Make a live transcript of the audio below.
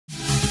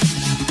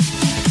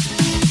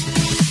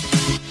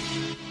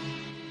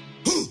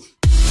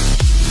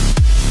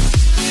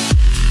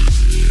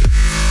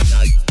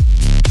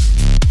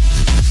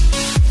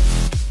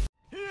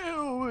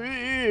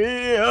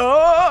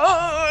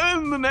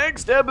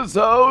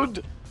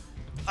episode.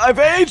 I've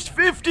aged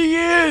 50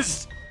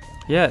 years.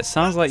 Yeah, it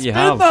sounds like you It's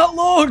have. been that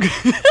long.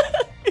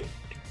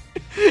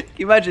 Can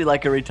you imagine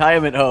like a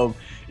retirement home?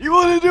 You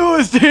want to do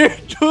us here,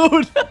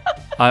 dude?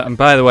 And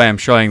by the way, I'm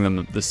showing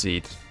them the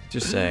seed.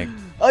 Just saying.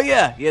 Oh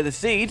yeah, the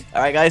seed.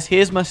 All right, guys,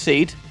 here's my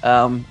seed.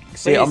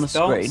 See it on the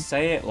screen. Don't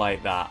say it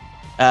like that.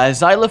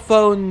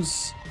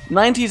 Xylophones,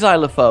 90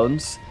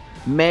 xylophones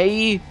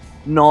may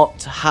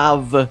not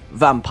have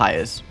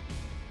vampires.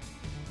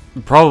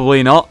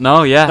 Probably not.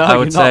 No, yeah, No, I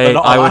would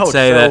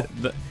say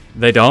that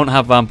they don't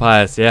have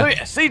vampires. Yeah. So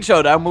yeah, Seed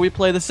Showdown, where we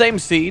play the same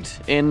seed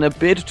in a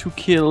bid to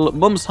kill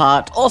Mum's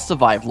Heart or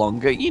survive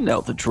longer. You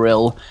know the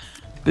drill.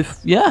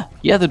 Yeah,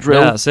 the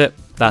drill. Yeah, that's it.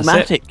 That's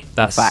Matic, it.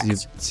 That's fact.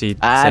 Seed.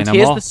 And say no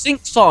here's more. the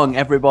sync song,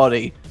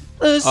 everybody.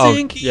 The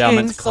sinking yeah, I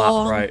meant to clap,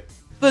 song. right.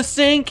 For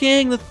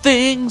sinking the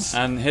things.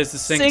 And here's the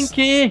sync.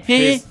 Sinking.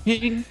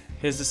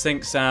 Here's the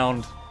sync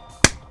sound.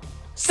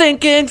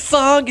 Sinking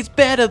song is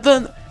better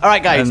than. All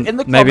right, guys. And in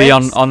the maybe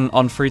comments,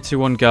 on 3, 2,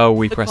 1, go.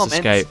 We the press comments,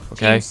 escape.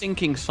 Okay. Team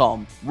sinking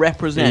song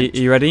represent.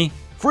 You ready?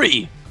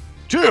 3,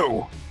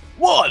 2,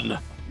 1,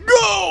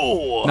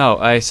 go! No,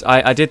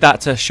 I did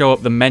that to show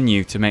up the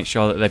menu to make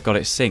sure that they've got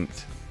it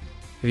synced.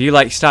 Have you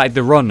like started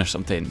the run or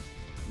something?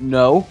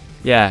 No.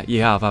 Yeah,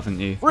 you have, haven't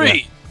you?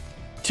 3,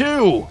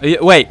 2.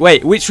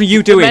 Wait, which were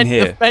you doing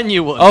here? The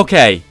menu one.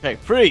 Okay. Okay,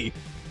 3,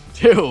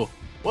 2,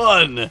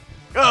 1,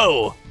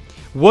 go!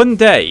 One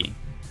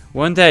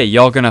day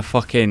you're gonna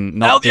fucking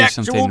Now not the do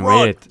actual something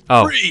run. weird.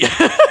 Oh. 3.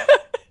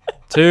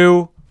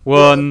 2,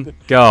 1,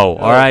 go.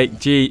 Alright,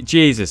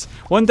 Jesus.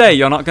 One day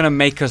you're not gonna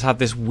make us have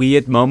this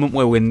weird moment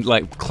where we're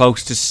like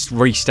close to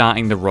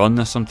restarting the run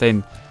or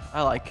something.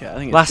 I like it. I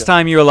think it's Last good.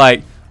 time you were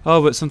like,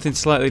 oh, but something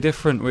slightly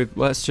different.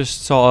 Let's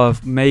just sort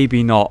of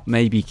maybe not,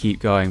 maybe keep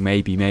going,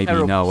 maybe,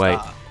 Terrible no, wait.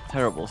 start.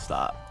 Terrible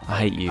start. I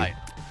hate you. Yeah,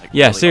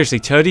 Yeah, seriously,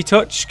 Turdy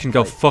Touch can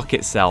go fuck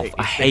itself.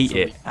 I hate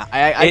it.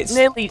 I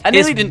nearly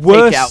didn't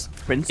worse, take out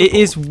principle. It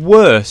is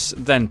worse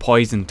than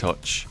Poison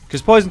Touch.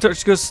 Because Poison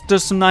Touch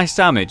does some nice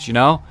damage, you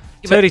know?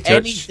 Turdy Touch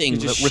anything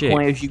is that just shit.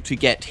 requires you to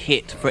get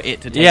hit for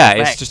it to take Yeah,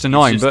 effect, it's just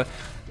annoying. But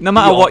no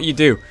matter beyond. what you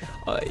do,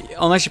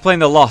 unless you're playing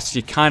the Lost,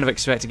 you kind of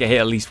expect to get hit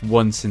at least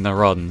once in the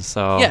run.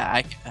 So Yeah,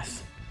 I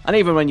guess. And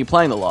even when you're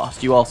playing the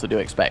Lost, you also do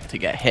expect to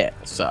get hit,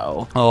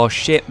 so... Oh,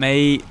 shit,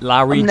 mate.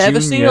 Larry I've never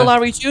Jr. seen a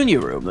Larry Jr.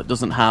 room that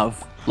doesn't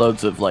have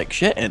loads of, like,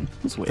 shit in.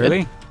 That's weird.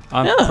 Really?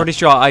 I'm pretty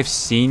sure I've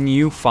seen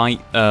you fight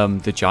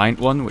the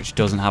giant one, which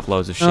doesn't have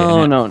loads of shit in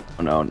it.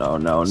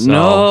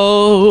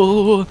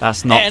 No.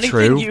 That's not anything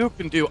true. You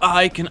can do,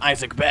 I can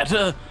Isaac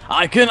better.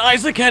 I can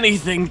Isaac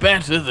anything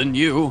better than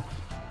you.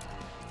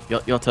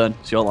 Your turn.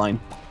 It's your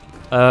line.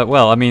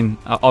 Well, I mean,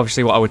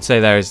 obviously what I would say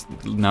there is,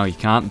 no, you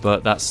can't,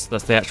 but that's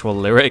the actual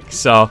lyric,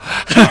 so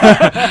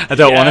I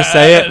don't want to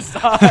say it.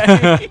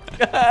 I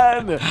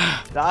can.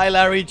 Die,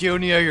 Larry Jr.,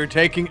 you're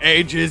taking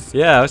ages.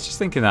 Yeah, I was just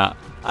thinking that.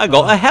 I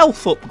got a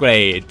health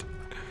upgrade.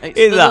 It's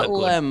Is the that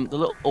little, the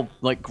little,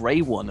 like,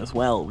 grey one as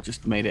well,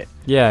 just made it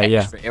Yeah.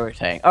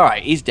 irritating.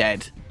 Alright, he's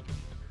dead.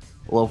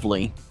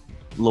 Lovely.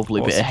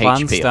 Lovely What's bit the of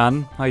plan, HP.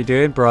 Stan? How you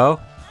doing, bro?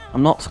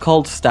 I'm not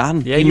called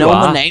Stan. Yeah, you you know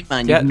are. my name,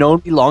 man. Yeah. You've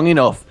known me long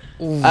enough.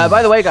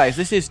 By the way, guys,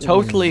 this is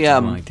totally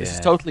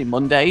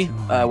Monday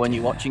when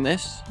you're watching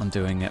this. I'm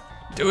doing it.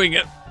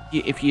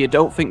 If you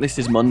don't think this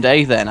is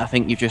Monday, then I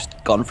think you've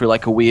just gone through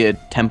like a weird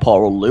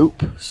temporal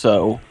loop.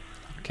 So,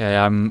 Okay,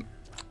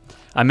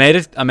 I made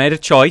a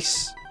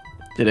choice.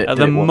 At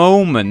the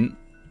moment,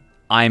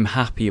 I'm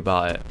happy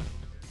about it.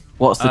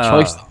 What's the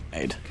choice that you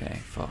made? Okay,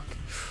 fuck.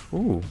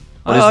 Ooh.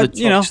 What is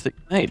the choice that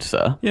you made,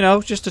 sir? You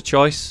know, just a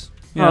choice.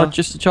 You know,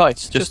 Just a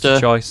choice. just a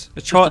choice.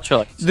 A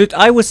choice.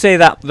 I would say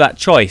that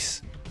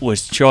choice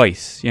was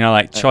choice. You know,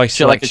 like choice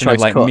like a selection choice of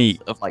like cut meat.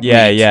 of, like,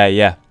 Yeah, meat.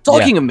 yeah.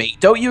 Talking of meat,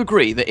 don't you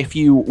agree that if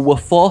you were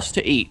forced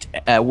to eat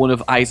one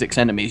of Isaac's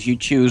enemies, you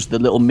choose the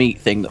little meat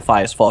thing that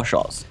fires 4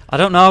 shots? I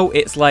don't know.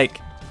 It's like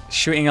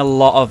shooting a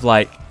lot of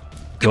like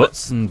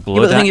guts and blood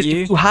But the thing at is,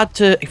 you. if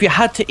you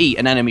had to eat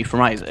an enemy from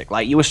Isaac,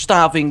 like you were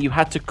starving, you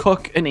had to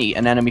cook and eat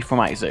an enemy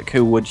from Isaac,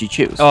 who would you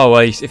choose? Oh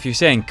well, if you're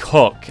saying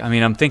cook, I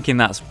mean, I'm thinking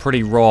that's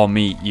pretty raw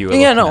meat.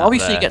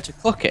 Obviously you get to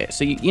cook it,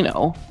 so you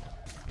know.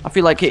 I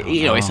feel like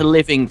it's a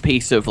living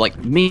piece of like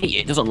meat.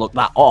 It doesn't look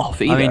that off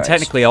either. I mean,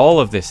 technically, all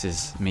of this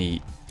is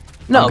meat.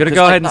 No, I'm gonna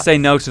go ahead and say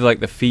no to like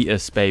the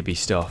fetus baby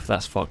stuff.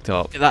 That's fucked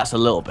up. That's a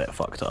little bit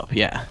fucked up,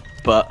 yeah.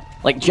 But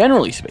like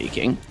generally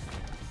speaking,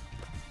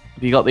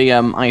 have you got the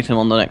item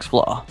on the next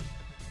floor?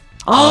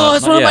 Oh,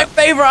 it's not one of my yet.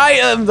 favorite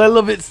items. I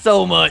love it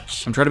so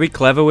much. I'm trying to be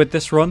clever with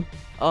this run.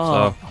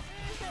 Oh, So,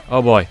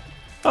 oh boy.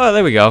 Oh,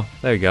 there we go.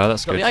 There we go.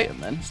 That's got good. the item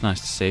then. It's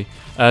nice to see.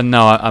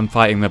 No, I'm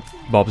fighting the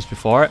mobs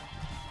before it.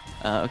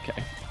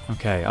 Okay.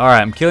 Okay. All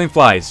right. I'm killing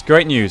flies.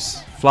 Great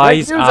news.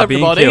 Flies Great news, are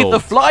being everybody. killed. The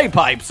fly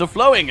pipes are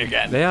flowing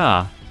again. They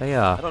are. They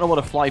I are. don't know what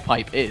a fly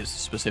pipe is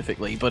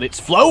specifically, but it's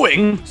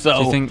flowing.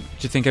 So Do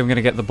you think I'm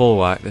gonna get the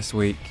bulwark this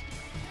week?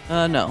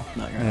 no, you're not.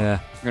 Yeah.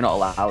 You're not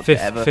allowed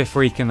to ever. Fifth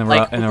week in a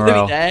row.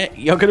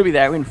 You're going to be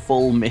there in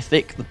full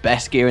mythic, the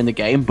best gear in the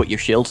game, but your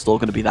shield's still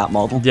going to be that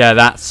model. Yeah,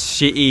 that's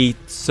shitty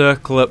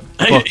circlet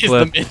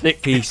buckler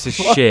piece of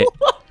shit.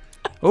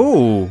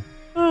 Ooh.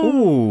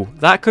 Ooh.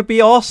 That could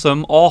be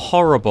awesome or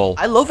horrible.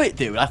 I love it,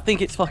 dude. I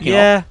think it's fucking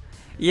awesome.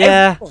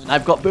 Yeah.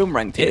 I've got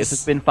boomerang tiers.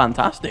 It's been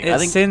fantastic. It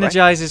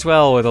synergizes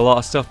well with a lot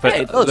of stuff,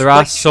 but there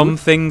are some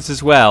things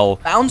as well.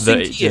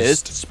 Bouncing tiers,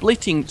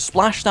 splitting,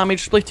 splash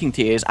damage splitting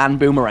tiers, and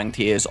boomerang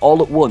tiers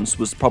all at once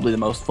was probably the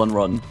most fun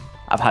run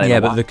I've had in a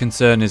while. Yeah, but the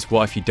concern is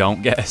what if you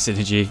don't get a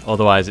synergy?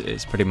 Otherwise,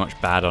 it's pretty much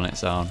bad on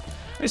its own.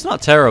 It's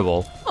not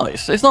terrible. Oh,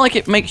 it's not like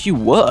it makes you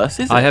worse,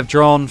 is it? I have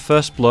drawn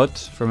first blood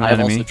from an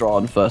enemy. I have also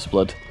drawn first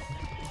blood.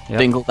 Yep.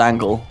 Dingle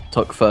Dangle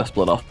took first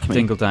blood off me.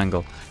 Dingle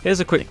Dangle.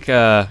 Here's a quick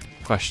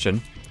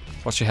question.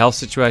 What's your health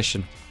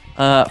situation?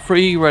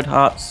 3 red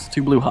hearts,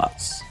 2 blue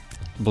hearts.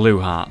 Blue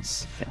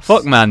hearts. Yes.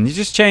 Fuck, man, you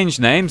just change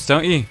names,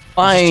 don't you?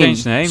 Fine. You just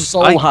change names.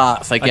 Soul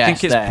hearts, I guess. I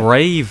think it's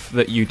brave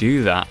that you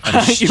do that.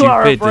 And you stupid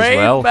are a brave as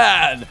well.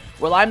 man.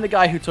 Well, I'm the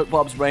guy who took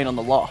Bob's brain on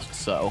the Lost,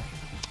 so.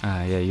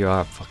 Yeah, you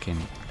are fucking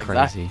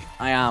crazy. Exactly.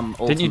 I am.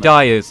 Ultimate. Didn't you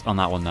die on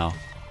that one though?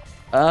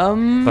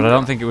 But I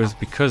don't think it was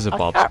because of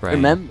Bob's brain. I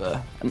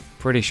remember. I'm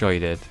pretty sure you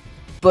did.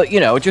 But you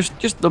know, just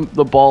the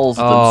balls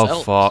themselves.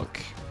 Oh fuck!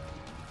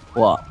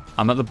 What?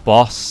 I'm at the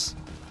boss.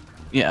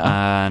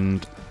 Yeah.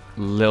 And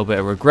a little bit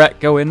of regret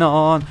going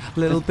on. A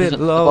little bit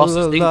low.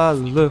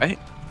 Right?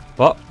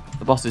 What?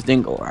 The boss is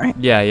Dingle, right?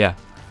 Yeah.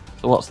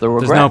 So what's the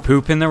regret? There's no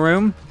poop in the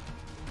room.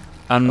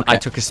 And I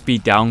took a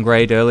speed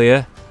downgrade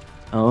earlier.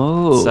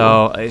 Oh.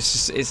 So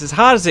it's as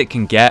hard as it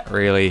can get,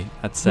 really.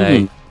 I'd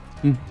say.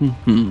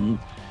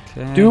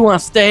 Okay. Do I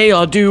stay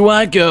or do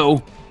I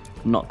go?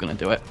 I'm not gonna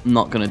do it. I'm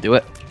not gonna do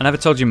it. I never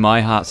told you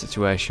my heart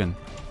situation.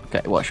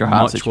 Okay, what's your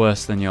heart situation? Much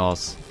worse than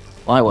yours.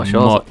 Why? What's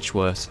yours? Much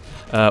worse.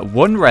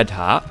 1 red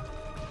heart.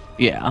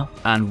 Yeah.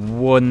 And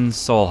 1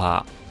 soul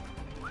heart.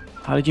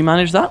 How did you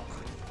manage that?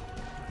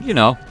 You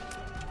know.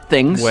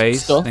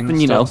 Ways, stuff, things,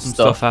 and you know, some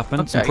stuff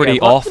happened. Okay, some pretty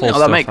awful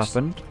stuff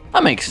happened.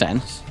 That makes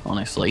sense,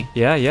 honestly.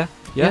 Yeah.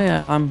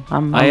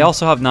 I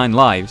also have 9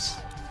 lives.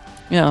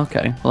 Yeah,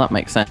 okay. Well, that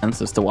makes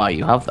sense as to why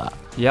you have that.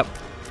 Yep.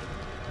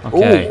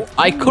 Okay. Ooh,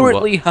 I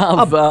currently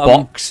have a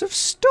box of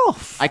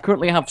stuff. I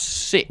currently have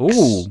 6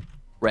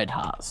 red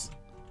hearts.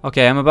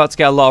 Okay, I'm about to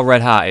get a lot of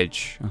red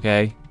heartage.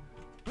 Okay.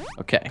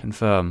 Okay.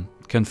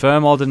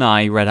 Confirm or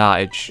deny red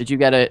heartage. Did you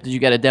get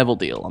a devil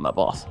deal on that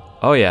boss?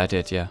 Oh yeah, I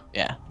did. Yeah.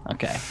 Yeah.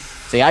 Okay.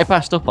 See, I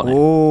passed up on it.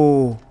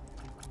 Ooh.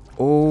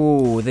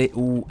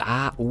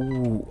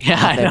 Yeah,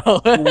 I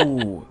know.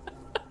 Ooh.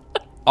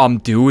 I'm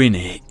doing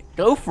it.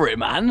 Go for it,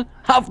 man.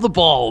 Have the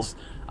balls.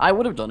 I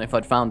would have done if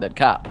I'd found Dead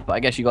Cap, but I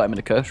guess you got him in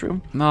a curse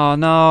room.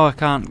 No, I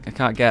can't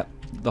get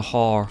the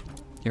whore.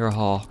 You're a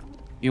whore.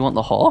 You want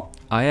the whore?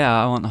 Oh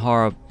yeah, I want the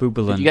whore of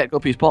Boobalin. Did you get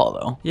Guppy's paw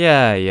though?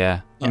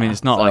 Yeah. I mean,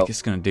 it's not like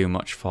it's gonna do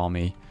much for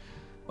me.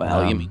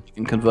 Well, you mean you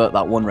can convert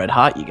that 1 red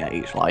heart you get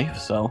each life,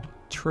 so.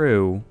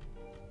 True.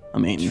 I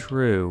mean,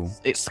 true.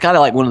 It's kind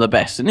of like one of the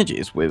best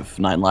synergies with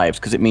 9 lives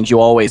because it means you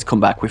always come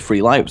back with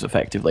 3 lives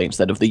effectively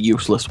instead of the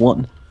useless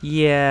 1.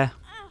 Yeah.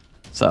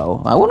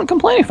 So I wouldn't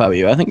complain if I were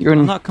you. I think you're in.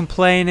 I'm not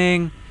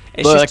complaining.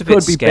 It's just a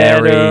bit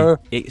scary.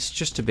 It's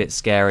just a bit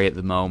scary at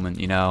the moment,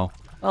 you know.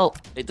 Well,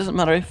 it doesn't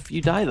matter if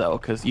you die though,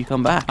 because you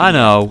come back. I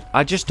know.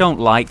 I just don't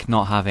like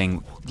not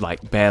having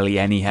like barely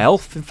any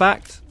health. In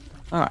fact.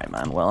 All right,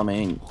 man. Well, I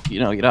mean, you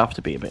know, you'd have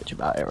to be a bitch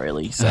about it,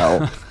 really.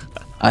 So.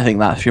 I think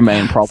that's your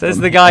main problem. Says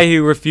the guy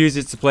who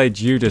refuses to play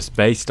Judas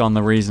based on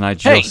the reason I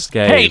just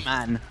gave. Hey,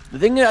 man. The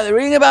thing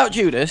about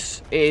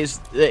Judas is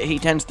that he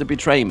tends to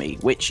betray me,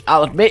 which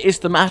I'll admit is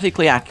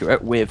thematically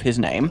accurate with his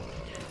name.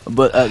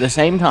 But at the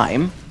same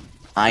time,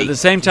 At the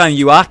same time,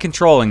 you are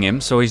controlling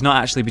him, so he's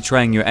not actually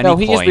betraying you at any point.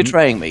 No, he is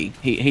betraying me.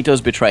 He does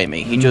betray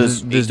me. He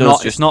does.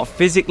 It's not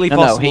physically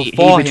possible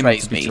for him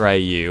to betray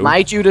you.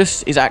 My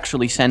Judas is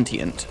actually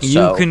sentient.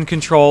 You can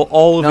control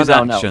all of his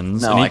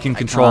actions, and he can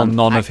control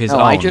none of his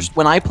own.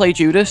 When I play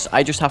Judas,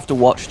 I just have to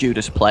watch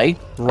Judas play.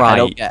 Right. I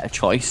don't get a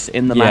choice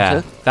in the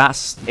matter.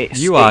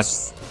 You are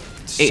so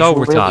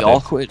retarded. It's really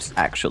awkward,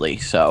 actually.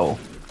 So,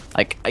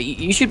 like,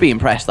 you should be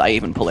impressed that I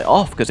even pull it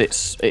off because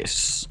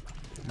it's.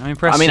 I'm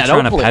impressed you're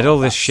trying to peddle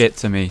this shit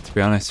to me, to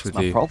be honest with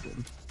you. No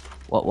problem.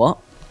 What?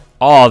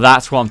 Oh,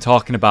 that's what I'm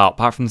talking about.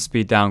 Apart from the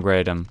speed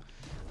downgrade,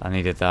 I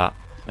needed that.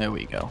 There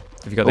we go.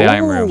 Have you got the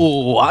item room?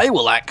 Oh, I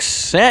will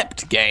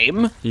accept,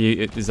 game.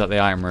 Is that the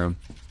item room?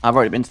 I've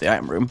already been to the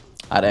item room.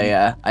 I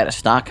had a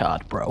star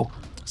card, bro.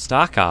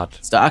 Star card?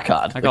 Star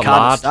card. I got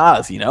lard.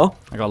 Stars, you know?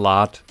 I got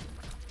lard.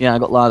 Yeah, I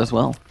got lard as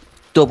well.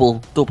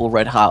 Double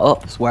red heart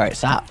up is where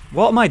it's at.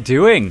 What am I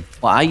doing?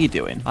 What are you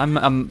doing?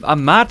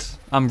 I'm mad.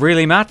 I'm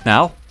really mad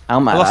now. How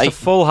mad? I lost a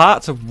full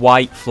heart to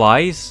white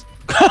flies.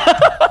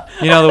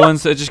 You know, the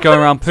ones that are just going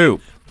around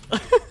poop.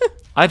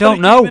 I don't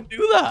know. Even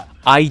do that?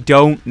 I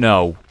don't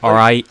know. All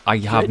right, I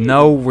have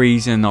no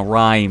reason or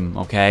rhyme.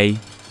 Okay.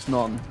 It's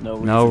none. No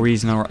reason. No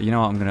reason or you know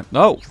what I'm gonna.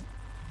 No.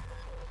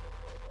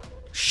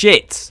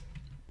 Shit.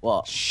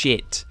 What?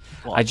 Shit.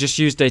 What? I just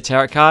used a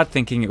tarot card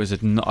thinking it was a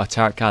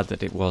tarot card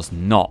that it was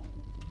not.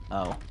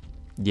 Oh.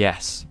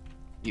 Yes.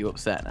 You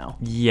upset now?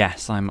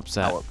 Yes, I'm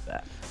upset. How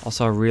upset?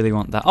 Also, I really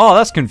want that. Oh,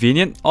 that's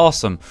convenient.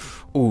 Awesome.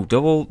 Ooh,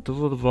 double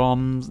the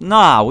bombs.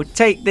 Nah, we'll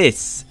take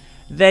this.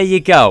 There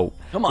you go.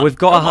 Come on. We've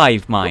got a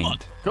hive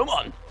mind. Come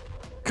on.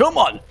 Come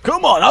on.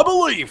 Come on. I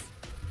believe.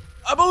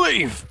 I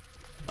believe.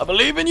 I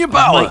believe in your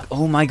power.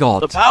 Oh my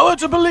god. The power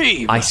to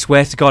believe. I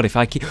swear to god if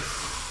I keep...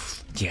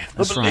 Yeah,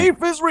 that's the right.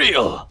 belief is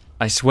real.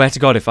 I swear to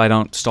god if I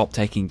don't stop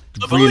taking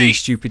really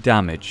stupid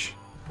damage.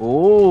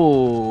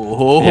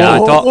 Oh. Yeah, I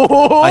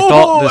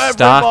thought the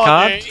star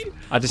everybody. card...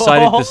 I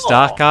decided the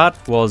star card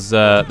was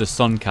the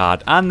sun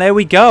card. And there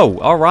we go.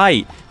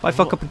 Alright. If I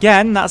fuck up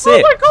again, that's it.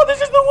 Oh my god,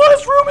 this is the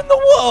worst room in the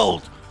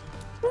world.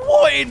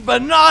 What in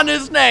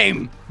Banana's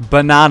name?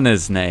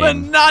 Banana's name.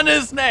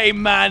 Banana's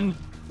name, man.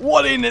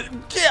 What in it?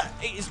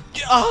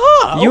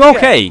 You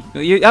okay?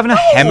 You're having a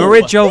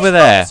hemorrhage over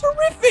there. It's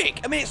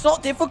horrific. I mean, it's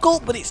not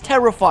difficult, but it's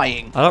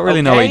terrifying. I don't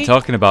really know what you're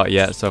talking about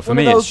yet, so for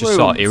me it's just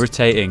sort of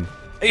irritating.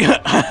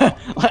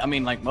 I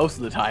mean, like most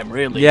of the time,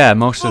 really. Yeah,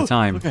 most of the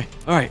time. Okay,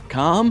 all right,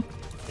 calm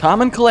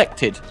and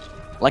collected,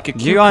 like a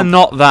cucumber. You are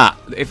not that.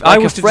 If I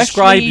Like was to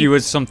describe you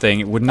as something,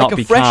 it would not like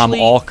be a freshly calm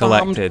or farmed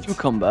collected.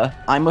 cucumber,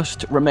 I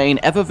must remain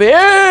ever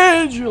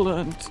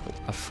vigilant.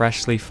 A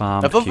freshly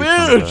farmed Ever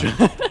cucumber.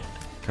 vigilant.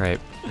 Great.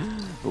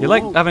 You're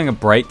like having a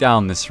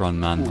breakdown this run,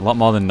 man. A lot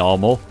more than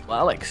normal. Well,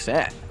 I'll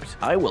accept.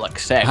 I will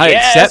accept. I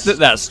Yes! accept that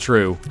that's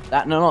true.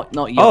 Not your.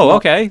 Oh, not-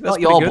 okay, that's Not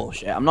pretty your good.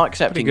 bullshit. I'm not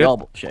accepting good. your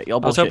bullshit. Your I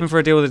was bullshit. hoping for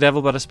a deal with the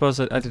devil, but I suppose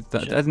I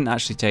didn't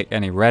actually take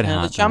any red Yeah,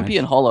 heart the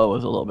champion hollow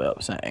was a little bit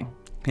upsetting.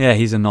 Yeah,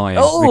 he's annoying.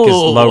 Oh! Because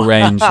low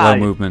range, low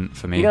movement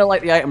for me. You're gonna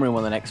like the item room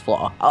on the next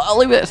floor. I'll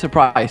leave it a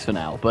surprise for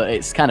now, but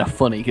it's kind of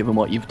funny given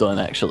what you've done,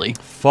 actually.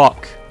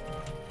 Fuck.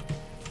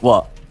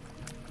 What?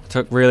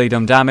 Took really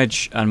dumb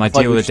damage, and my thought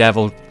deal you with the were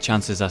devil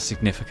chances are I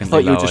significantly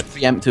thought you were lowered. just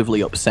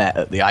preemptively upset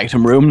at the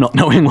item room, not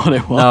knowing what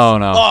it was. No,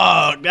 no.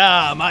 Oh,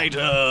 damn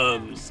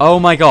items! Oh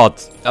my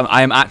god.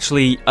 I am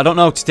actually... I don't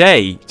know,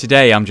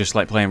 today I'm just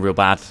like playing real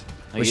bad.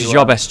 Which is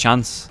your best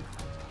chance.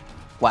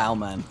 Wow,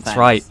 man. Thanks. That's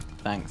right.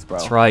 Thanks, bro.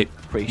 That's right.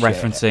 Appreciate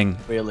Referencing it.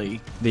 Really.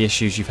 the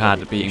issues you've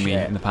had at beating me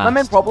in the past. My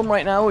main problem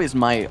right now is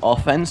my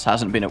offense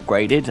hasn't been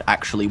upgraded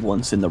actually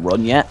once in the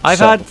run yet. I've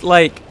so- had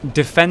like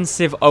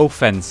defensive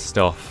offense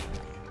stuff.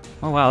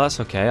 Oh wow, that's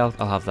okay. I'll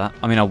have that.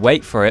 I mean, I'll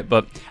wait for it,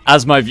 but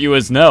as my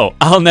viewers know,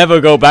 I'll never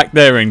go back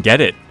there and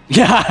get it.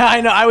 Yeah, I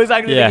know. I was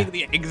actually thinking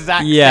the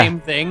exact same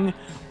thing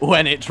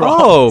when it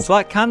dropped. Oh,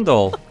 black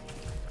candle.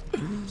 Is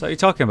that what you're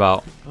talking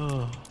about?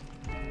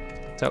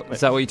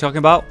 Is that what you're talking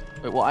about?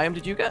 Wait, what item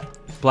did you get?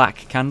 Black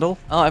candle?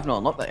 Oh, I've not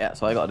unlocked that yet,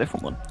 so I got a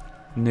different one.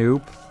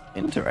 Noob.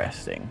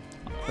 Interesting.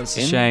 That's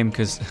a shame,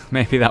 because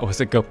maybe that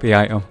was a guppy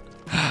item.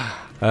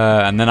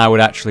 And then I would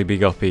actually be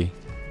guppy,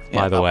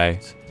 by the way.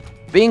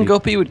 Being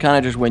guppy would kind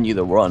of just win you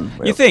the run.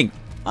 Really. You think?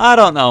 I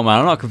don't know, man.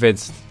 I'm not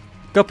convinced.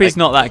 Guppy's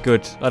not that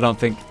good, I don't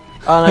think.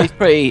 Oh, no, he's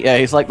pretty... Yeah,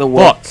 he's like the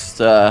worst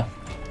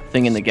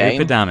thing in the game.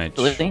 Stupid damage.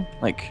 Really?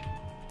 Like...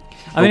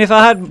 I mean, if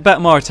I had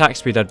more attack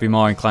speed, I'd be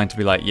more inclined to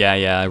be like,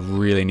 yeah, I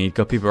really need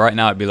guppy. But right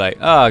now, I'd be like,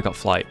 oh, I got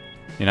flight.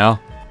 You know?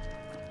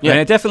 Yeah. I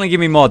mean, it definitely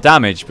give me more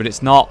damage, but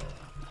it's not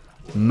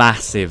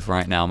massive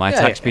right now. My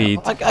attack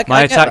speed...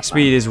 my attack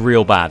speed is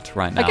real bad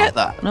right now. I get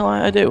that. No,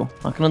 I do.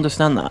 I can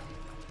understand that.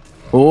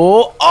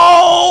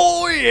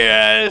 Oh,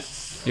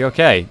 yes! You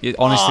okay? It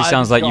honestly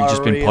sounds like you've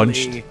just been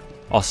punched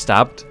or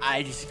stabbed.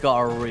 I just got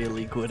a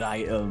really good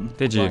item.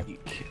 Did you?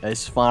 Like,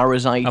 as far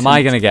as items Am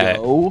I going to get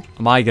go, it?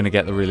 Am I going to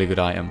get the really good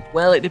item?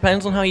 Well, it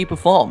depends on how you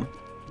perform.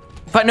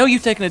 If I know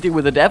you've taken a deal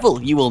with the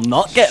devil, you will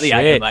not get the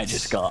item I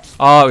just got.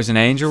 Oh, it was an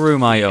angel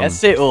room item.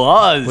 Yes, it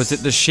was. Was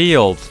it the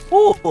shield?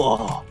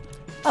 Oh,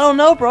 I don't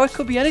know, bro. It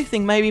could be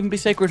anything. Maybe even be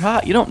Sacred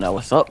Heart. You don't know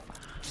what's up.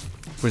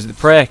 Was it the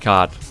prayer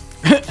card?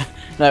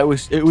 No,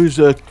 it was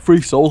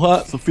free soul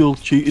hearts. I feel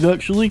cheated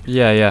actually.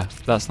 Yeah,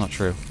 that's not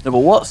true. No, but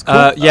what's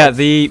cool? Yeah,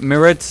 the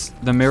mirrored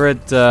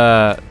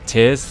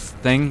tears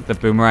thing, the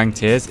boomerang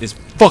tears, is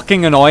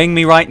fucking annoying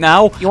me right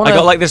now. I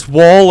got like this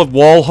wall of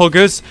wall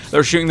huggers that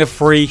are shooting the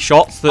free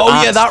shots.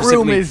 That that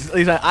room is.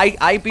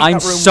 I beat I'm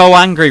that room. so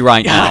angry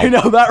right now. I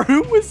know that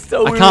room was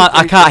so.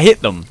 I can't hit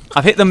them.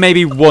 I've hit them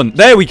maybe one.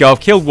 There we go. I've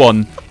killed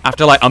one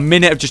after like a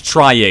minute of just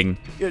trying.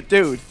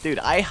 Dude,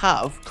 I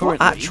have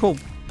currently actual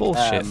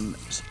bullshit.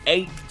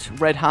 8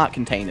 red heart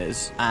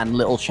containers and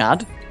little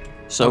Chad.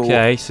 So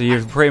okay, so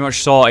you've pretty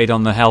much sorted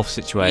on the health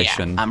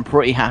situation. Yeah, I'm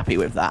pretty happy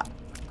with that.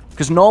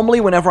 Because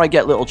normally, whenever I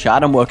get little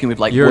Chad, I'm working with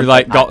like you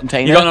got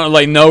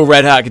like no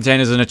red heart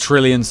containers and a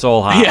trillion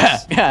soul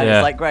hearts. Yeah.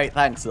 It's like great,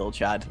 thanks, little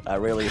Chad. I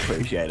really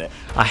appreciate it.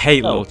 I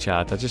hate little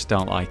Chad. I just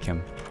don't like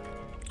him.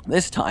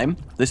 This time,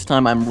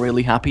 I'm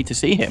really happy to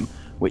see him,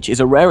 which is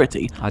a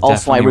rarity.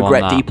 Also, I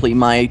regret deeply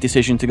my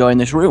decision to go in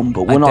this room,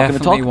 but we're not going to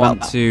talk about that. I definitely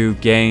want to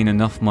gain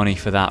enough money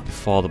for that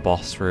before the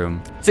boss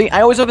room. See,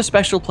 I always have a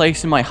special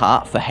place in my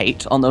heart for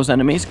hate on those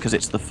enemies, because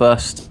it's the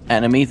first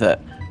enemy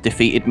that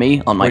defeated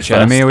me on my Which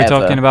enemy are we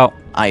talking about?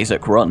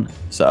 Isaac run.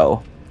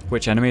 So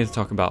Which enemy are you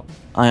talking about?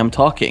 I am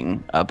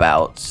talking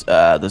about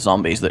the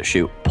zombies that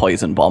shoot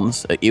poison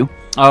bombs at you.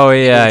 Oh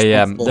yeah,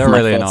 yeah. They're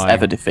really annoying.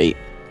 Ever defeat.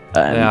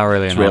 They are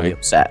really annoying. Really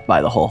upset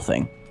by the whole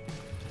thing.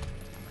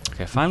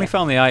 Okay, finally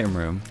found the item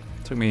room.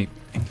 Took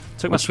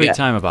my sweet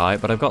time about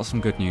it, but I've got some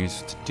good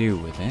news to do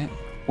with it.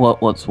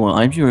 What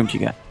item room did you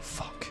get?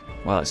 Fuck.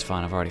 Well, it's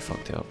fine. I've already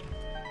fucked it up.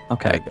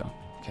 Okay. There you go.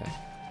 Okay.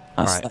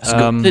 That's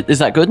good. Is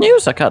that good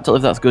news? I can't tell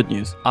if that's good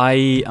news.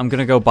 I am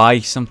gonna go buy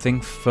something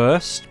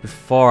first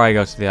before I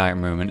go to the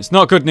item room, and it's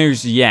not good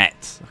news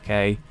yet.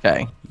 Okay.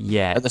 Okay.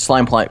 Yeah. The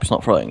slime pipe's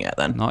not flowing yet,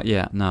 then. Not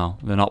yet. No,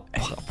 they're not.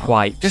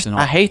 Pipes.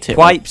 I hate it.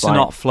 Pipes are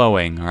not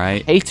flowing,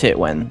 right? I hate it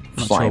when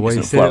slime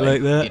isn't flowing.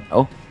 Like that. You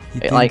know?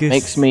 It like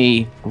makes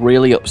me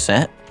really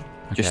upset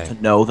just to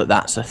know that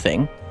that's a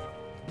thing.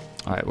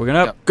 All right, we're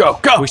gonna go.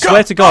 We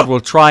swear to God, we'll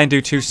try and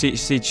do 2 siege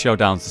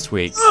showdowns this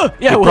week.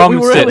 Yeah, we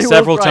promised it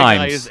several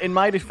times. Guys. In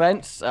my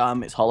defense,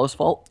 it's Hollow's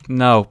fault.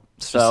 No,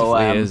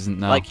 specifically isn't.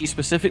 No. Like he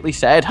specifically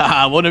said,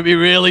 wouldn't it be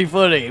really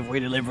funny if we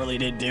deliberately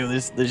did do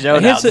the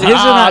showdown? Here's an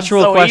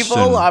actual question.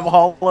 Evil. I'm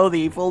Hollow, the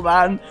evil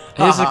man.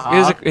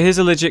 Here's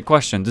a legit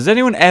question. Does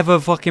anyone ever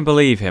fucking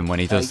believe him when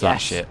he does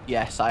that shit?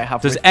 Yes, I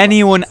have. Does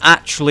anyone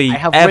actually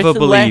ever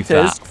believe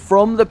that?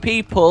 From the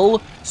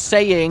people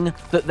saying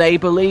that they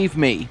believe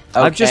me.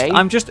 Okay?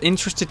 I'm just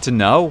interested to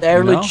know.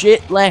 They're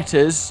legit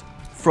letters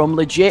from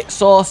legit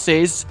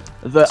sources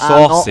that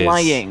are not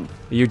lying.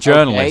 Are you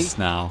journalists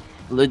now?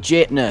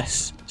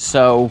 Legitness.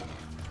 So,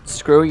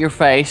 screw your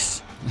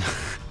face.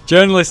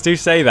 Journalists do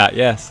say that,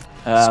 yes.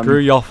 Screw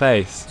your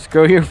face.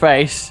 Screw your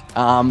face.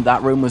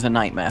 That room was a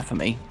nightmare for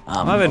me.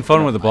 I'm having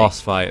fun with the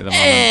boss fight at the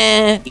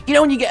moment. You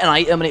know when you get an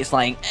item and it's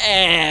like,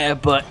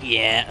 but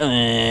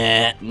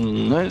yeah,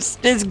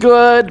 it's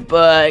good,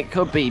 but it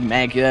could be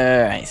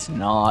mega. It's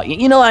not.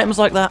 You know items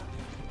like that?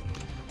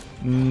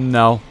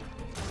 No.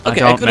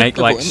 Okay, I don't make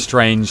like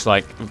strange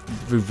like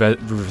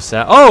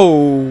reset.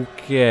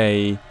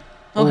 Okay.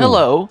 Oh,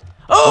 hello.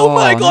 Oh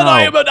my God, no.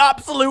 I am an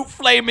absolute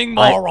flaming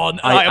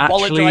moron. I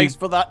apologize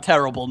for that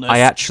terribleness. I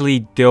actually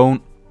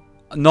don't.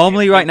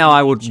 Normally, right now,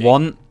 I would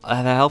want the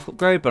health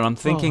upgrade, but I'm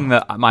thinking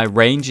that my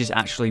range is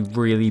actually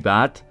really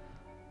bad.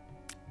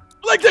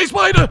 Leg day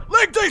spider!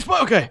 Leg day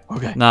spider!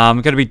 Okay. Nah,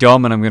 I'm gonna be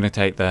dumb and I'm gonna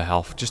take the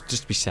health.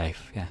 Just be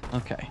safe. Yeah.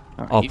 Okay.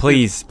 All right. Oh,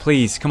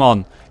 please, come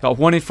on. Got a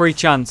 1 in 3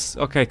 chance.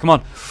 Okay, come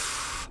on.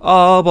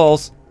 Oh,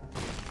 balls.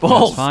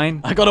 Balls. That's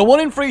fine. I got a 1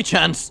 in 3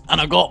 chance, and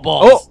I got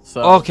balls. Oh,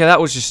 so. Okay,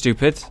 that was just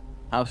stupid.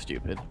 How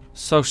stupid?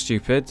 So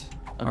stupid.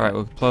 Okay. All right,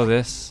 we'll blow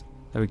this.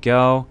 There we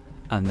go.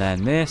 And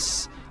then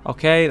this.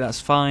 Okay,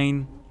 that's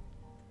fine.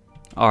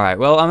 All right.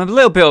 Well, I'm a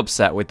little bit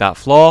upset with that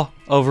floor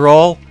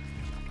overall.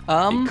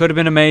 It could have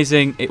been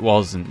amazing. It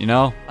wasn't. You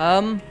know.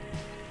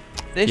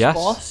 This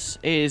boss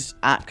is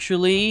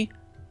actually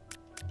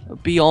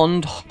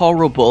beyond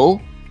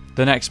horrible.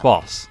 The next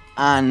boss.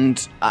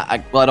 And I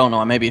don't know.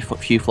 I may be a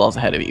few floors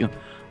ahead of you.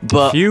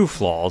 But a few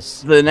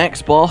floors. The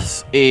next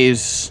boss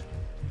is.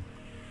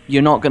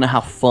 You're not gonna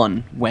have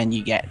fun when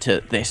you get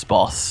to this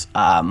boss.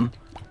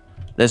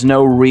 There's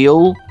no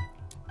real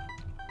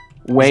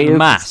way of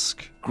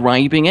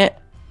describing it.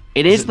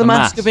 It is the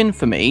Mask of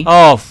Infamy.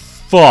 Oh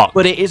fuck!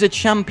 But it is a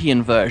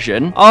champion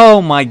version.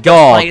 Oh my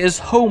God! Fires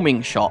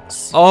homing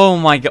shots. Oh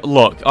my God!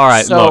 Look, all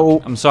right,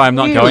 look. I'm sorry, I'm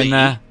not going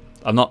there.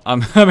 I'm not.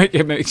 I'm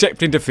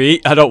accepting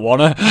defeat. I don't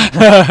wanna.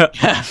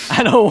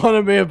 I don't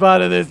wanna be a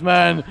part of this,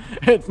 man.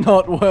 It's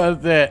not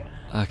worth it.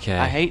 Okay.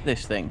 I hate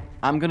this thing.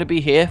 I'm gonna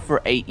be here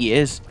for 8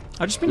 years.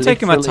 I've just been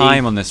taking my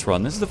time on this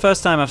run. This is the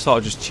first time I've sort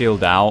of just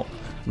chilled out.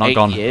 Not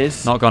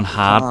gone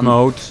hard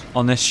mode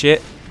on this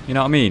shit. You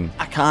know what I mean?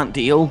 I can't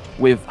deal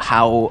with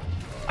how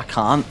I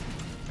can't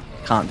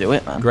do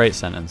it, man. Great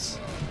sentence.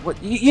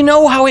 What, you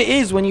know how it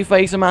is when you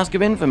face a Mask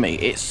of Infamy.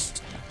 It's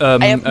a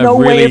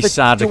really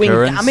sad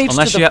occurrence.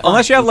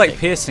 Unless you have like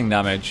piercing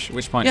damage, at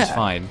which point it's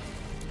fine.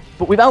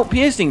 But without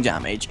piercing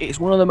damage, it's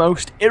one of the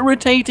most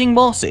irritating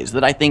bosses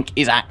that I think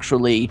is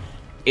actually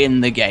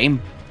in the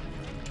game.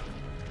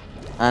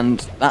 And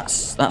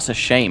that's a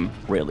shame,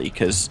 really,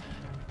 because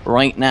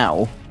right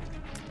now,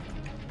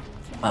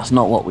 that's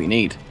not what we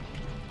need.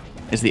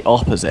 It's the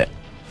opposite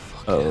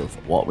of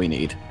what we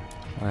need.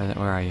 Where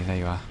are you? There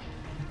you are.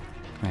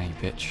 Come here,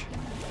 you bitch.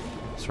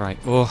 That's right.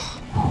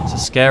 Oh, it's a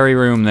scary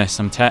room, this.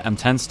 I'm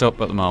tensed up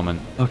at the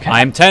moment. Okay.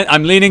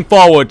 I'm leaning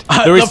forward.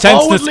 There is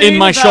tenseness in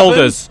my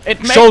shoulders.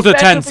 Shoulder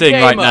tensing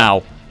right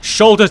now.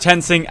 Shoulder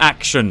tensing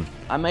action.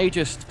 I may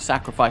just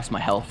sacrifice my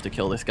health to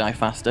kill this guy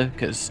faster,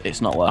 because it's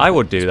not worth it. I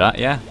would do that,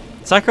 yeah.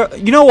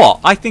 You know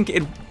what? I think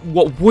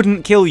what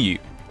wouldn't kill you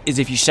is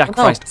if you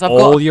sacrificed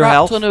all your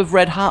health. I've got a ton of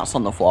red hearts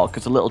on the floor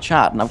because a little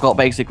chat, and I've got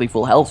basically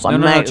full health, so I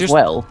might as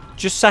well.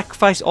 Just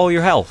sacrifice all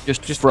your health.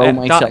 Just throw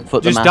myself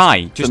at the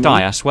mask. Just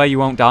die. I swear you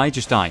won't die.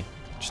 Just die.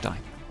 Just die.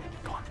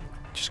 Go on.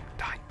 Just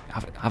die.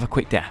 Have a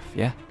quick death,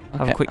 yeah? Okay.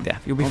 Have a quick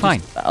death. You'll be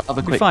fine. I'll have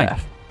a quick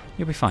death.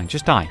 You'll be fine.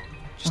 Just die.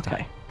 Just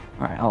die.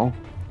 Alright,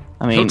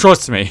 I mean...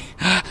 Trust me.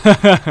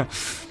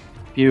 If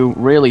you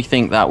really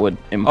think that would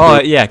improve... Oh,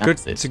 yeah, good.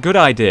 It's a good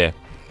idea.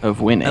 Of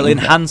winning. It'll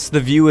enhance the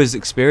viewer's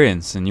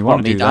experience, and you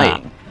want to do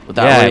that. Would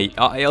that really...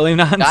 I'll even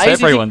answer Guys,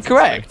 is everyone's he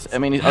correct? I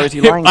mean, or is he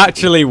You lying?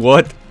 actually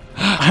would.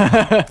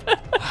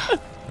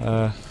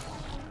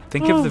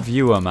 Think of the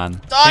viewer,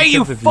 man. Die, Think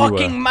you of the viewer.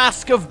 fucking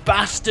mask of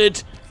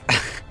bastard!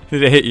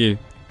 Did it hit you?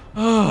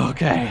 Oh,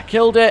 okay.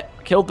 Killed it.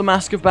 Killed the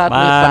mask of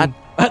badness.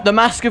 The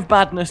mask of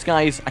badness,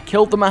 guys. I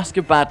killed the mask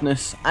of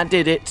badness. I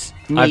did it.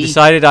 I've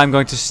decided I'm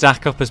going to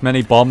stack up as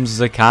many bombs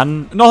as I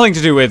can. Nothing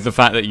to do with the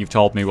fact that you've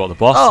told me what the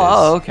boss is.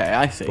 Oh, okay.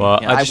 I see.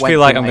 But yeah, I just feel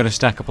like I'm going to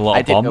stack up a lot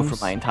of bombs. I did go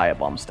for my entire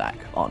bomb stack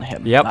on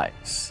him. Yep.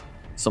 That's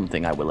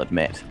something I will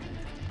admit.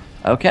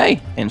 Okay.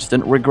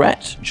 Instant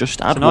regret.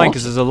 Just add It's annoying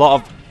because there's a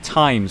lot of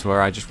times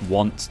where I just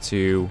want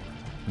to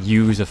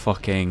use a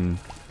fucking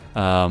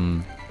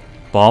bomb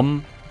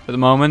at the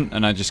moment,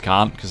 and I just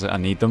can't because I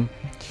need them.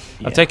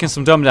 Yeah. I've taken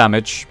some dumb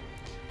damage.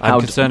 I'm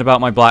concerned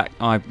about my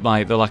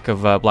the lack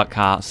of black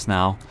hearts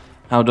now.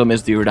 How dumb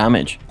is your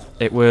damage?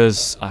 It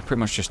was I pretty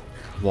much just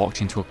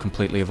walked into a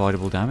completely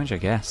avoidable damage, I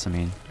guess. I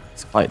mean,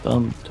 it's quite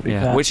dumb to be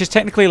fair. Which is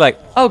technically like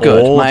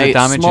good. All my the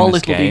damage small in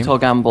this little game. detour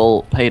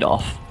gamble paid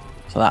off,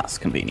 so that's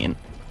convenient.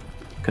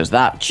 Because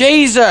that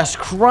Jesus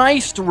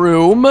Christ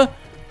room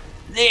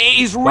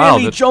is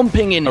really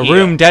jumping in here. A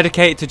room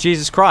dedicated to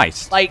Jesus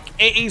Christ. Like,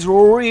 it is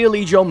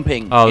really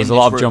jumping. Oh, there's a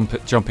lot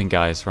of jumping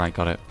guys. Right,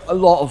 got it. A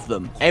lot of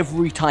them.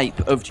 Every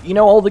type of... You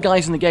know all the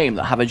guys in the game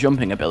that have a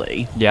jumping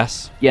ability?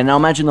 Yes. Yeah, now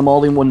imagine them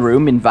all in one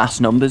room in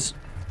vast numbers.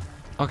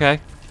 Okay.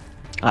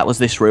 That was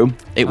this room.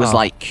 It was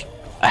like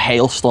a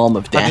hailstorm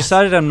of death. I've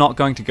decided I'm not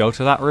going to go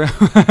to that room.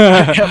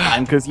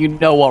 Man, because you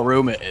know what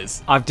room it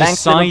is. I've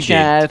decided. Thanks,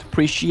 Chad.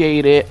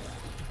 Appreciate it.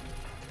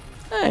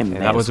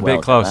 That was a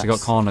bit close. I got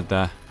cornered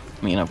there.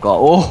 I mean, I've got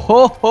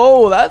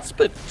that's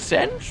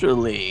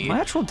potentially.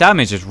 My actual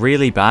damage is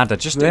really bad. It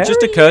just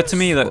occurred to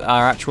me that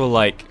our actual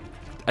like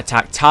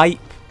attack type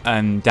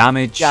and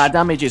damage. Yeah,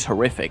 damage is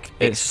horrific.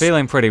 It's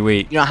feeling pretty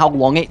weak. You know how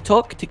long it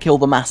took to kill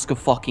the Mask of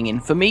fucking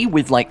Infamy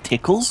with like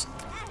tickles?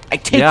 I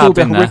tickled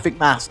a horrific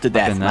mask to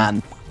death,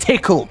 man.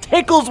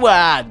 Tickles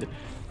wad.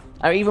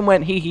 I even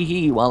went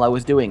he while I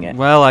was doing it.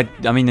 Well,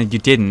 I mean, you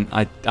didn't.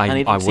 I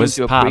was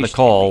part of the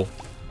call.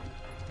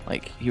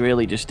 Like, he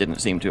really just didn't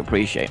seem to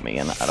appreciate me,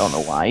 and I don't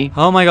know why.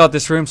 Oh my god,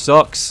 this room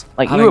sucks.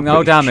 Like, having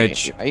no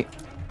damage right?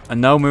 and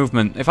no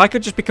movement. If I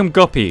could just become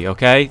Guppy,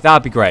 okay,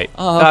 that'd be great.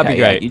 Oh, that'd be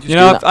great. You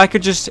know, if I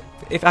could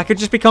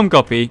just become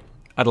Guppy,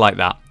 I'd like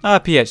that.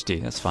 PhD,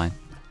 that's fine.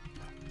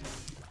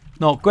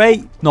 Not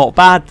great, not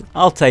bad.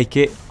 I'll take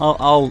it.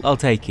 I'll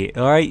take it.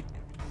 All right.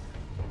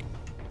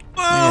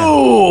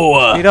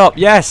 Oh! Speed up.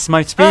 Yes,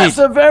 my speed. That's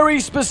a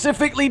very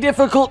specifically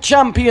difficult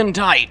champion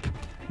type.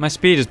 My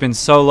speed has been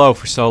so low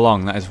for so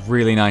long. That is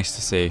really nice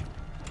to see.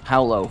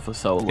 How low for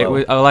so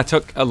low? Well, I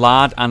took a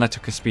lad and I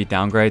took a speed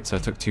downgrade, so I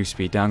took 2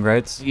 speed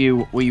downgrades.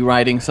 Were you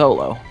riding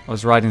solo? I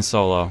was riding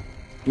solo.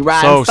 You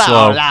ran slow.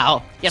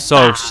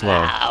 So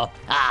slow.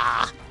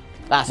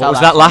 That's what was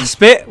that last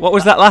bit? What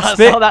was that last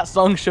bit? That's how that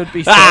song should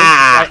be sung.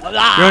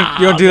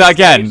 You want to do that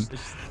again?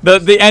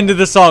 The end of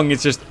the song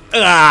is just.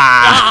 Yeah,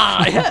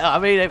 I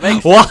mean, it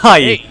makes Why? sense to me,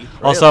 really.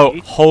 Also,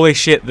 holy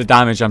shit, the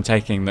damage I'm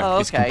taking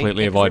is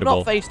completely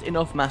avoidable. I've not faced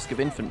enough Mask of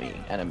Infamy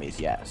enemies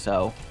yet,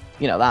 so,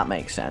 you know, that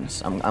makes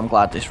sense. I'm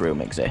glad this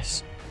room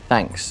exists.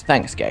 Thanks,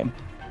 game.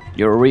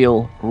 You're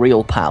a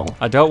real pal.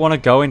 I don't want to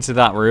go into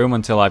that room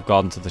until I've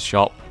gone to the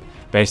shop,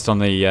 based on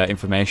the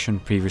information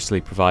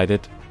previously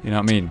provided. You know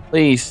what I mean?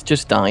 Please,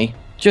 just die.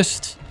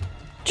 Just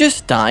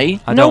die.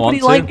 I don't want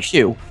to. Nobody likes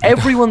you.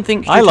 Everyone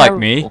thinks you're like terrible.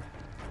 me.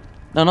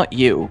 No, not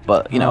you,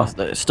 but, you know,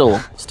 it's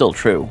still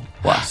true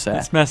what I said.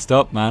 It's messed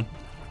up, man.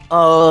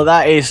 Oh,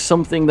 that is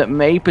something that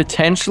may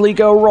potentially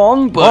go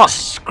wrong, but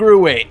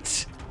screw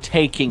it.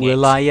 Taking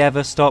Will I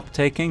ever stop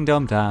taking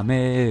dumb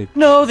damage?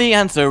 No, the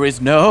answer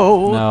is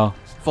no. No.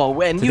 For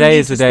when Today you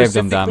is the day of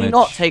dumb damage.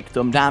 Not take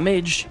dumb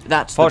damage.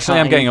 That's Fortunately, the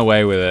time. I'm getting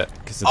away with it.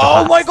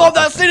 Oh my god,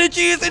 that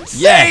synergy is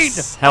insane!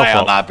 Yes! I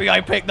am happy I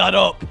picked that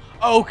up.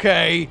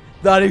 Okay,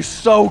 that is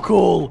so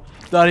cool.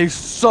 That is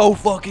so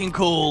fucking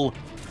cool.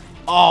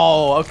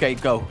 Oh, okay,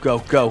 go.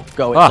 It's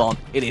on.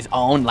 It is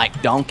on like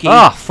donkey.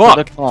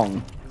 Fuck.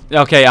 Kong.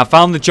 Okay, I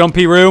found the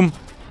jumpy room,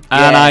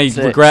 and I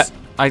regret.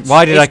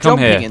 Why did I come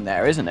here? In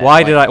there, isn't it?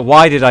 Why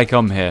did I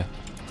come here?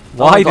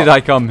 Why did I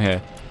come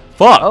here?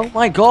 Fuck. Oh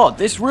my god,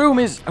 this room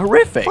is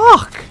horrific.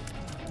 Fuck.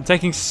 I'm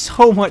taking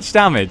so much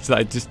damage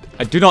that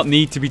I do not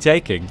need to be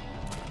taking.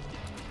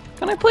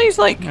 Can I please,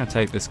 like, I'm gonna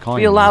take this coin,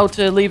 be allowed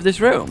to leave this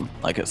room,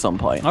 like, at some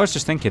point? I was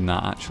just thinking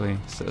that, actually.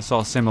 It's a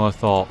sort of similar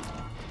thought.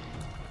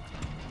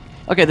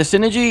 Okay, the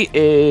synergy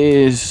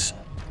is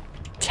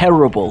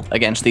terrible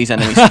against these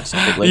enemies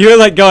specifically. You were,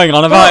 like, going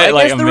on about it,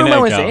 like, a minute ago. The room I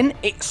was in,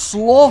 it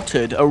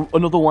slaughtered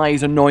an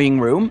otherwise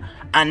annoying room,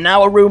 and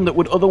now a room that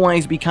would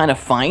otherwise be kind of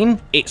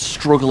fine, it's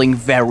struggling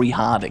very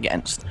hard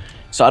against.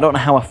 So I don't know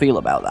how I feel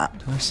about that.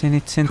 Do I see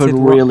any tinted Could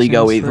really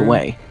go either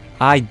way.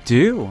 I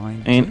do. I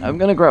mean, I'm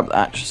gonna grab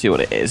that to see what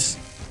it is.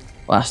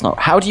 Well, that's not.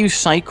 How do you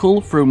cycle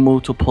through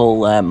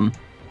multiple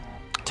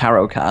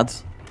tarot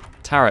cards?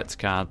 Tarot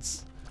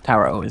cards.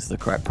 Tarot is the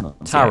correct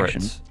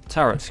pronunciation.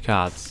 Tarot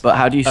cards. But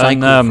how do you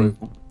cycle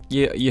through?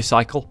 You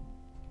cycle.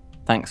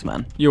 Thanks,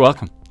 man. You're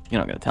welcome. You're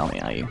not gonna tell me,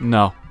 are you?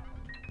 No.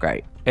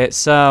 Great.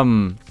 It's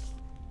I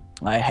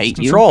hate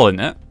you. Control, isn't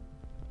it?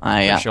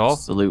 I sure?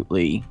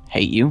 absolutely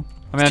hate you.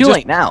 I mean, It's too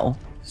late now.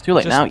 It's too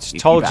late now. I just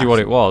told you what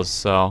it was,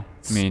 so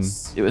I mean,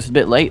 it was a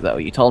bit late though.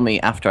 You told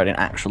me after I didn't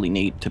actually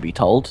need to be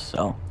told,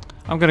 so.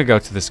 I'm gonna go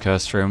to this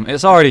cursed room.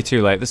 It's already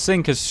too late. The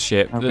sink is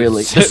shit.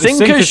 Really? The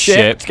sink is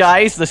shit,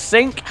 guys. The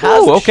sink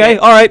has. Oh, okay. Shit.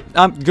 All right.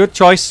 Good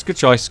choice. Good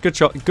choice.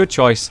 Good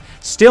choice.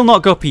 Still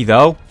not guppy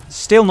though.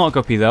 Still not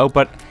guppy though.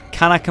 But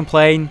can I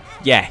complain?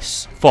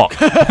 Yes. Fuck.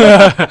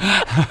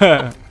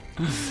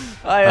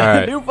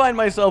 I do find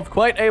myself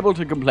quite able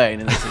to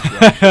complain in this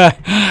situation.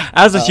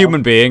 As a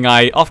human being,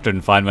 I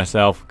often find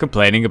myself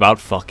complaining about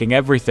fucking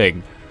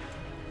everything.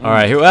 All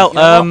right.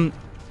 Well,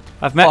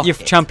 I've met your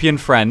champion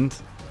friend.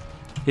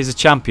 He's a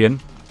champion.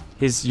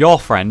 He's your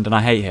friend, and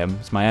I hate him.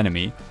 He's my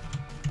enemy.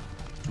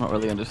 Not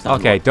really understand.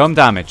 Okay, dumb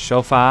damage.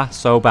 So far,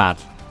 so bad.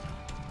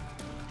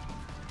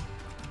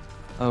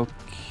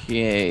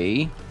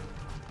 Okay.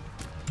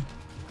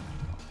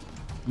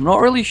 I'm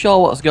not really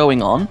sure what's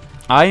going on.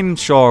 I'm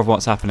sure of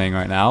what's happening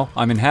right now.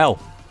 I'm in hell.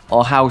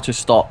 Or how to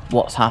stop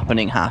what's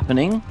happening.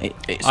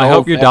 It's I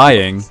hope you're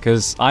dying,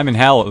 because I'm in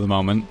hell at the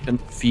moment.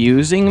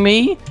 Confusing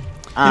me. You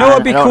know what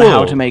would be I don't cool? know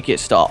how to make it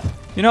stop.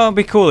 You know what would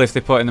be cool if they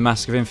put in the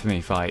Mask of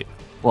Infamy fight?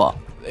 What?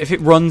 If it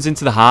runs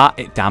into the heart,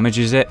 it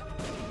damages it.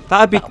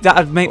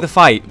 That'd make the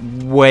fight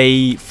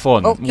way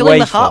fun. Well, killing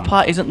the heart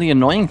part isn't the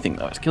annoying thing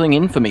though. It's killing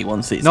Infamy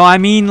once it's. No, I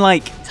mean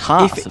like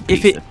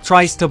if it of...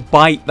 tries to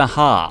bite the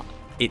heart,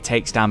 it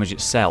takes damage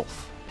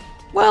itself.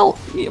 Well,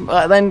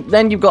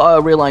 then you've got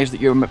to realize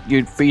that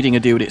you're feeding a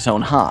dude its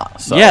own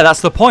heart. So. Yeah,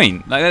 that's the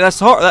point. Like,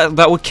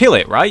 that would kill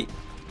it, right?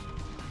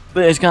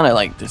 But it's kind of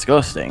like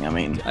disgusting. I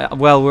mean,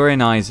 well, we're in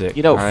Isaac.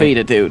 You don't feed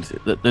a dude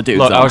the dude's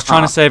Look, own I was trying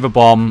to heart. save a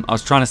bomb.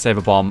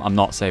 I'm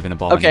not saving a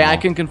bomb. Okay, anymore. I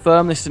can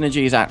confirm this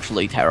synergy is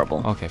actually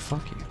terrible. Okay,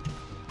 fuck you.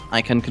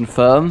 I can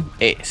confirm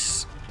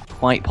it's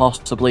quite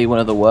possibly one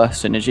of the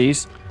worst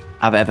synergies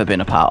I've ever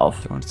been a part of.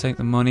 Do I want to take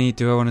the money?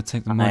 Do I want to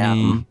take the money? I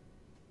am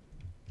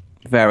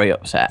very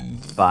upset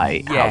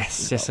by.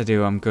 Yes, I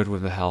do. I'm good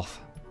with the health.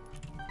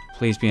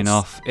 Please be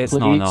enough. It's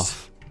not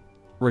enough.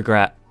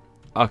 Regret.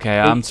 Okay,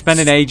 I'm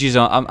spending ages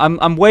on.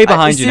 I'm way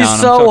behind you now. This is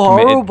so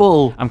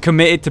horrible. I'm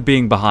committed to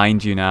being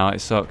behind you now.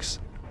 It sucks.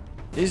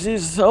 This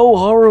is so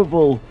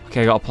horrible.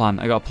 Okay, I got a plan.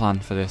 I got a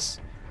plan for this.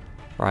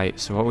 Right.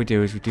 So what we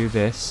do is we do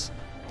this.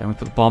 Then we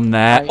put the bomb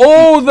there.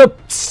 Oh, the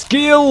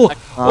skill!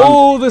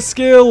 Oh, the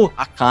skill!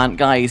 I can't,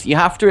 guys. You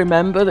have to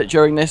remember that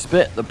during this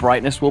bit, the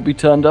brightness will be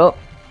turned up,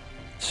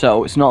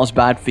 so it's not as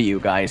bad for you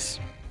guys.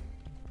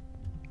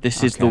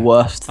 This is the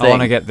worst thing. I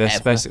want to get this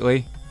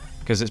basically.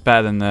 Because it's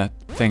better than the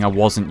thing I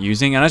wasn't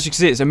using. And as you can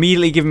see, it's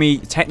immediately giving me,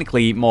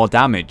 technically, more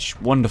damage.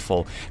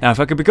 Wonderful. Now, if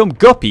I could become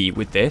guppy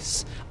with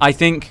this, I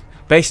think,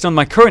 based on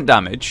my current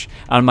damage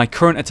and my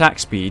current attack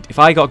speed, if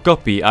I got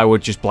guppy, I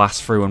would just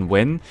blast through and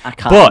win. I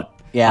can't. But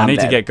yeah, I need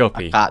to get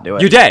guppy. I can't do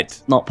it. You're dead.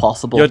 Not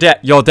possible. You're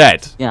dead. You're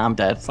dead. Yeah, I'm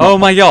dead. Oh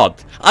my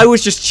god. I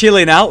was just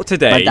chilling out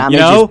today, my damage you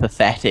know? is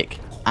pathetic.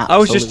 I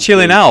was just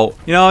chilling out.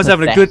 You know, I was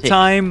having a good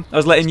time. I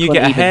was letting you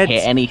get ahead.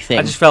 Hit anything.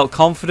 I just felt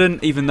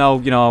confident, even though,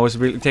 you know, I was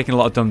really taking a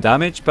lot of dumb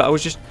damage. But I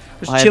was just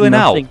chilling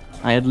out.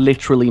 I had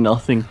literally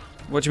nothing.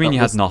 What do you mean you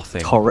had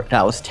nothing?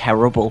 That was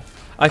terrible.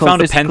 I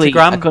found a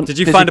pentagram. Did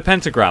you find a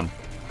pentagram?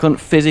 Couldn't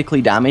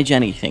physically damage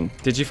anything.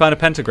 Did you find a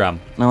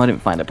pentagram? No, I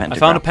didn't find a pentagram. I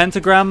found a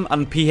pentagram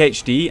and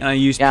PhD, and I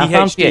used PhD. I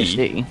found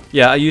PhD.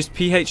 Yeah, I used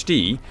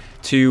PhD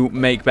to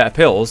make better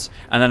pills,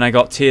 and then I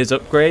got tiers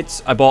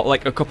upgrades. I bought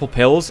like a couple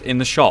pills in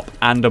the shop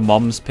and a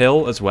mom's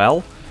pill as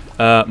well.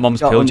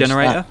 Mom's pill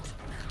generator.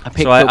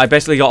 I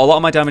basically got a lot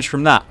of my damage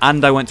from that,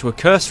 and I went to a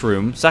curse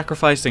room,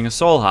 sacrificing a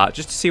soul heart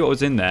just to see what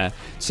was in there,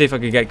 see if I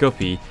could get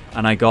guppy,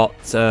 and I got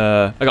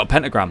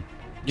pentagram.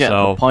 Yeah,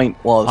 so the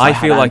point was I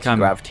feel like I'm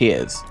anti-grav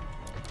tears.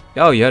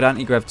 Oh, you had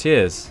anti-grav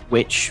tears.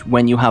 Which,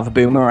 when you have a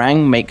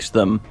boomerang, makes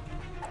them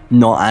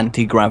not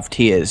anti-grav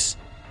tears.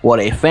 What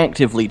it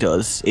effectively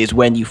does is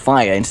when you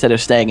fire, instead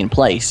of staying in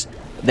place,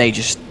 they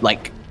just,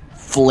 like,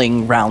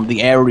 fling round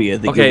the area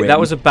that you're in. Okay, that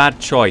was a bad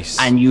choice.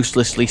 And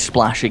uselessly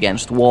splash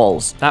against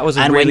walls. That was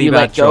a and really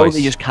bad choice. And when you let go,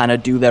 they just kind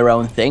of do their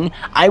own thing.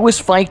 I was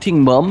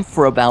fighting Mum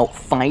for about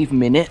 5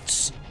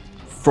 minutes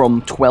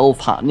from 12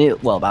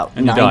 hearts, well, about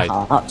 9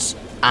 hearts,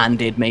 and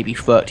did maybe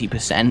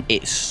 30%.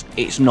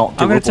 It's not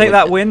doable. I'm going to take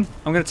that win.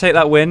 I'm going to take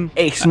that win.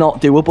 It's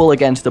not doable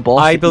against the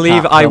boss. I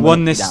believe I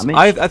won this.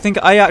 I think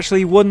I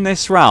actually won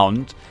this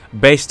round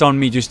based on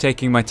me just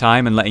taking my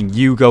time and letting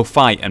you go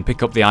fight and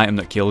pick up the item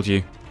that killed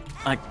you.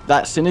 Like,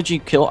 that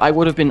synergy kill, I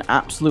would have been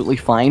absolutely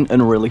fine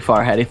and really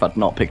far ahead if I'd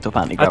not picked up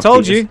anti-grav.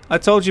 I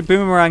told you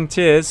boomerang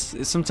tears,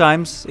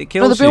 sometimes it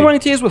kills you. No, the boomerang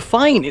tears were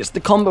fine. It's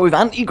the combo with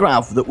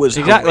anti-grav that was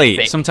exactly.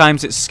 horrific.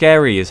 Sometimes it's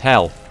scary as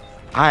hell.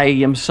 I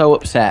am so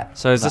upset.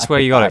 So is this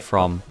where you got it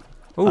from?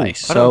 Ooh, I've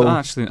not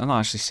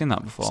actually seen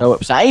that before. So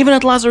upset. I even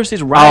had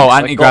Lazarus's rag. Oh,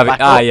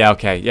 anti-gravity. Yeah,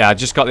 okay. Yeah, I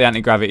just got the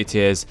anti-gravity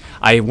tears.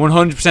 I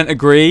 100%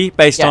 agree,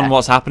 based on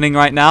what's happening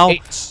right now,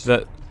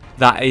 that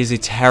That is a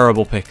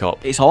terrible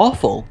pickup. It's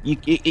awful.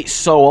 It's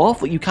so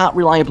awful. You can't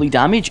reliably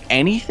damage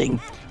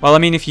anything. Well, I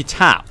mean, if you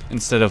tap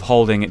instead of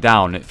holding it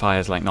down, it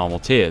fires like normal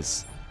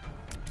tears.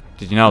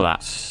 Did you know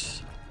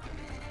that?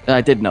 I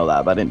did know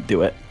that, but I didn't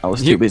do it. I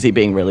was too busy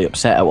being really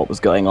upset at what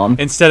was going on.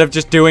 Instead of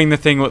just doing the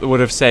thing that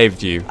would have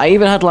saved you. I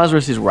even had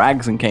Lazarus's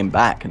rags and came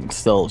back, and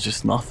still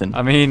just nothing.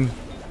 I mean,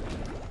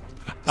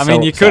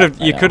 you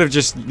could have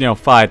just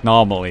fired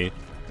normally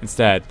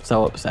instead.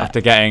 So upset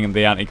after getting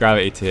the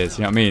anti-gravity tears.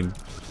 You know what I mean?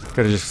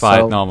 Could have just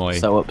fired normally.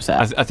 So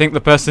upset. I think the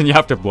person you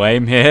have to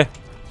blame here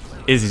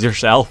is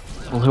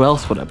yourself. Well, who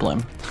else would I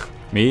blame?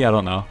 Me? I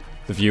don't know.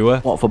 The viewer.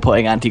 What, for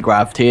putting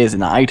anti-grav tears in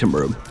that item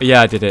room?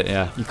 Yeah, I did it.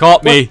 Yeah, you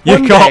caught me.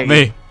 You caught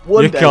me.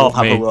 One day we'll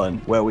have a run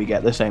where we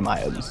get the same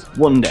items.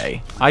 One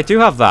day. I do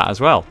have that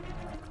as well.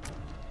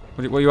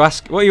 What are you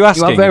asking? You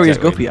have various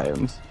guppy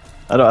items.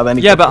 I don't have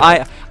any. Yeah,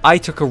 but I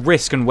took a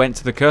risk and went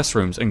to the curse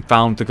rooms and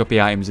found the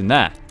guppy items in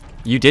there.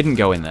 You didn't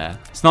go in there.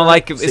 It's not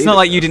like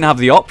you didn't have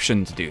the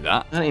option to do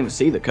that. I didn't even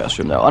see the curse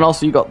room though. And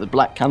also you got the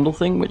black candle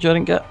thing, which I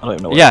didn't get. I don't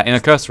even know. Yeah, in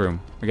a curse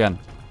room again.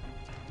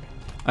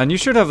 And you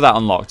should have that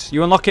unlocked.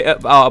 You unlock it at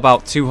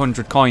about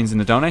 200 coins in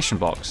the donation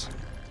box.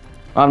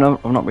 I've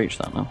not reached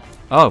that now.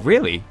 Oh,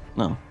 really?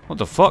 No. What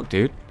the fuck,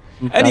 dude?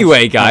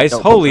 Anyway, guys,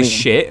 holy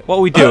shit, what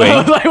are we doing?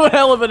 Like a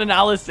hell of an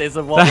analysis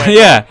of what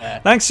yeah,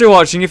 thanks for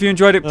watching. If you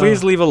enjoyed it,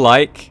 please leave a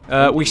like.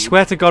 We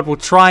swear to God we'll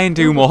try and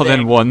do more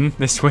than one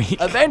this week.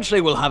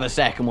 Eventually we'll have a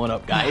second one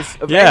up, guys.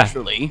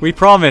 Eventually. Yeah, we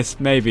promise,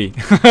 maybe.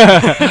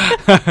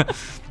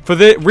 For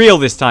the real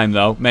this time,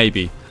 though,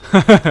 maybe.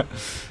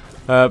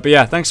 But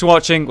yeah, thanks for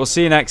watching. We'll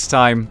see you next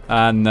time.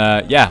 And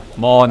yeah,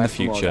 more in the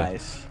future.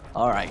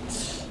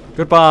 Alright.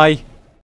 Goodbye.